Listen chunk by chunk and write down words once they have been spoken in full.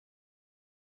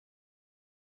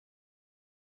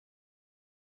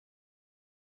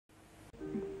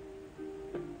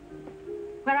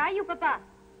Where are you, Papa?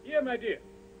 Here, my dear.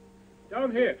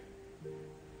 Down here.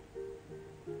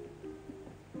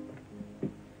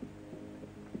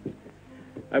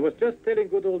 I was just telling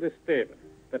good old Esteban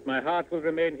that my heart will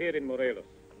remain here in Morelos.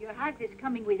 Your heart is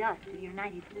coming with us to the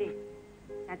United States.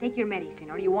 Now take your medicine,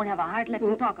 or you won't have a heart left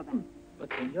to talk about. But,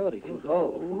 Senor,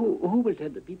 who will tell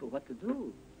the people what to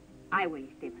do? I will,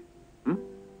 Esteban. Hmm?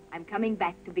 I'm coming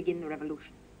back to begin the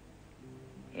revolution.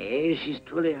 Hey, she's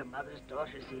truly her mother's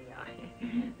daughter, senor.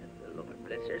 The Lord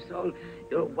bless her soul.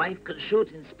 Your wife could shoot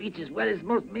in speech as well as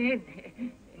most men.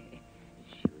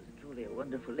 She was truly a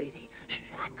wonderful lady.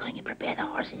 I'm going to prepare the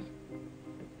horses.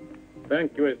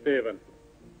 Thank you, Esteban.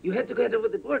 You have to get over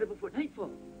the border before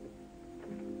nightfall.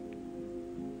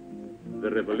 The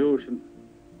revolution.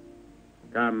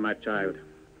 Come, my child.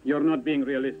 You're not being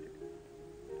realistic.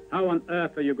 How on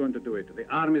earth are you going to do it? The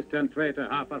army's turned traitor,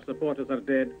 half our supporters are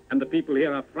dead, and the people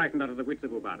here are frightened out of the wits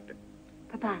of Ugarte.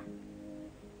 Papa,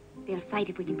 they'll fight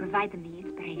if we can provide them the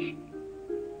inspiration.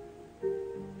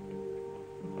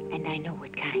 And I know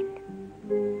what kind.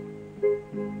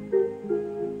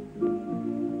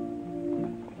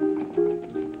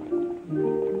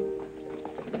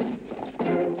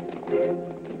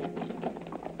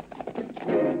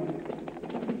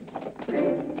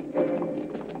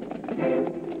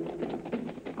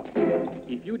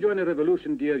 If you join a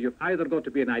revolution, dear, you've either got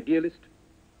to be an idealist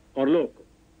or local.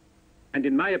 And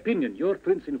in my opinion, your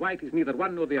Prince in White is neither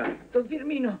one nor the other. Don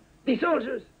Firmino, the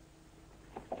soldiers.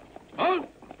 Halt!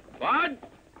 What?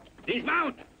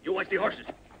 Dismount! You watch the horses.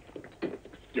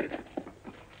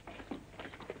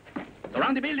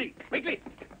 Surround the building, quickly!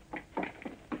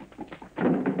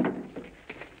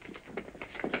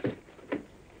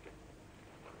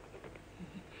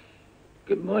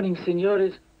 Good morning,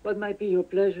 senores. What might be your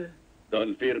pleasure?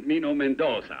 Don Firmino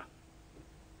Mendoza.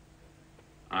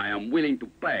 I am willing to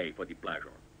pay for the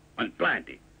pleasure. And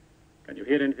plenty. Can you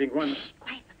hear anything, Juan?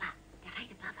 Quiet, Papa. They're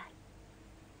right above us.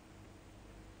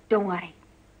 Don't worry.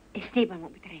 Esteban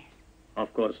won't betray us.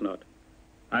 Of course not.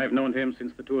 I've known him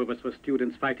since the two of us were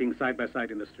students fighting side by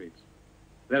side in the streets.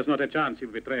 There's not a chance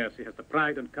he'll betray us. He has the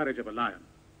pride and courage of a lion.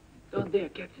 Don't dare,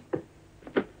 Captain.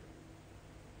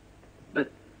 But...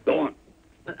 Go on.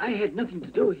 But I had nothing to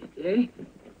do with it, eh?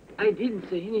 I didn't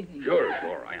say anything. Sure,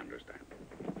 I understand.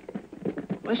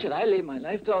 Why should I lay my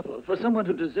life to offer for someone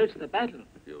who deserts the battle?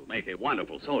 You make a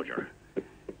wonderful soldier.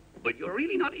 But you're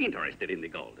really not interested in the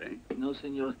gold, eh? No,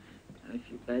 senor. I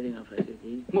feel bad enough as it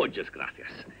is. Muchas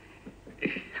gracias.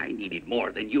 I need it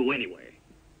more than you anyway.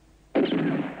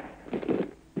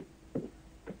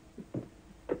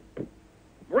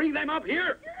 Bring them up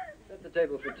here! Set the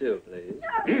table for two,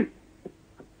 please.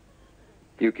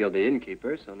 You killed the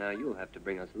innkeeper, so now you'll have to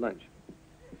bring us lunch.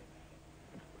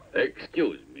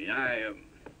 Excuse me, I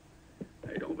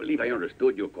don't believe I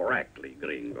understood you correctly,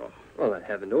 gringo. Well, I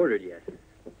haven't ordered yet.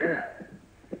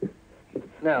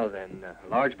 Now then, a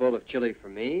large bowl of chili for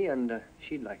me, and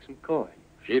she'd like some coin.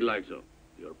 She'd like so.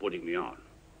 You're putting me on.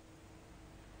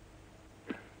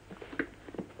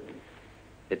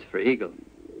 It's for Eagle.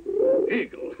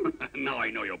 Eagle? Now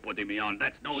I know you're putting me on.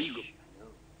 That's no eagle.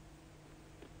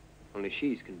 Only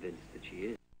she's convinced that she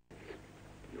is.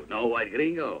 You know what,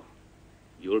 gringo?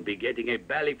 You'll be getting a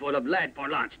belly full of lead for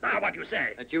lunch. Now, what you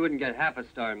say? That you wouldn't get half a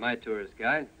star in my tourist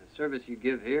guide. The service you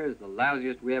give here is the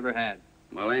lousiest we ever had.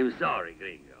 Well, I'm sorry,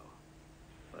 gringo.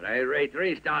 But I rate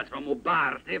 3 stars from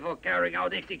Ugarte for carrying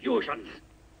out executions.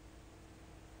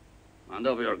 Hand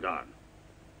over your gun.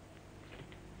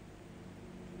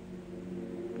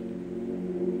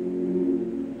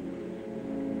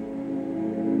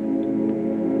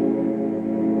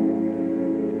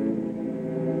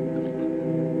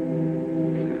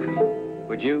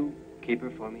 Would you keep her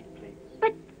for me, please?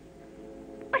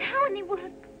 But how in the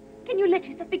world can you let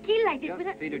yourself be killed like this Just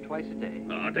without... feed her twice a day.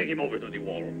 Take him over to the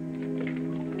wall.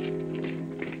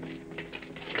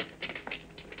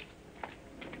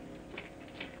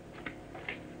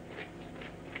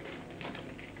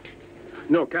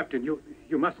 No, Captain, you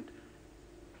mustn't.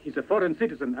 He's a foreign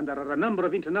citizen, and there are a number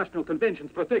of international conventions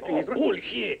protecting his...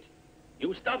 Bullshit!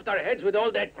 You stuffed our heads with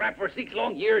all that crap for 6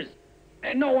 long years,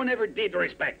 and no one ever did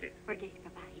respect it. Forget it,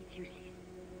 Papa. It's useless.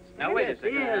 Now, wait a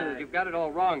second. You've got it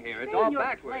all wrong here. It's all your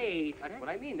backwards. place. That's what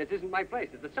I mean. This isn't my place.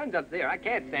 If the sun's up there, I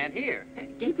can't stand here.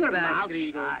 Keep your mouth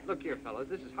shut. Look here, fellows.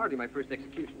 This is hardly my first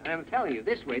execution. And I'm telling you,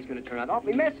 this way it's going to turn out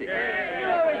awfully messy.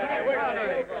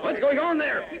 What's going on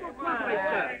there?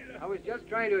 I was just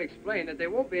trying to explain that they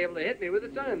won't be able to hit me with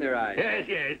the sun in their eyes.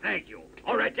 Yes, thank you.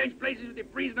 All right, change places with the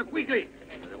prisoner quickly.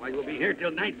 Otherwise, we'll be here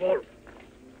till nightfall.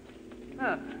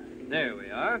 Ah, there we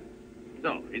are.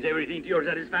 So, is everything to your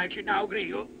satisfaction now,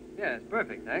 gringo? Yes,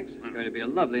 perfect, thanks. It's going to be a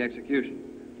lovely execution.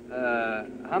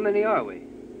 How many are we?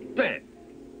 10,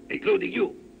 including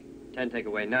you. 10 take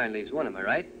away 9 leaves 1, am I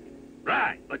right?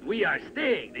 Right, but we are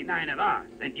staying, the 9 of us,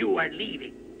 and you are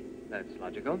leaving. That's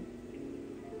logical.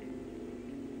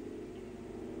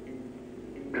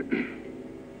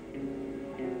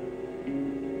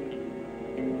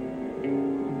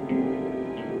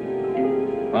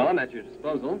 Well, I'm at your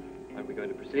disposal. Are we going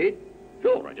to proceed?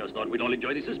 Sure, I just thought we'd all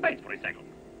enjoy the suspense for a second.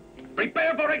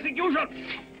 Prepare for execution!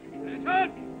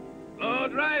 Attention!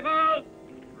 Load rifles!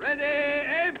 Ready,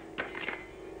 aim!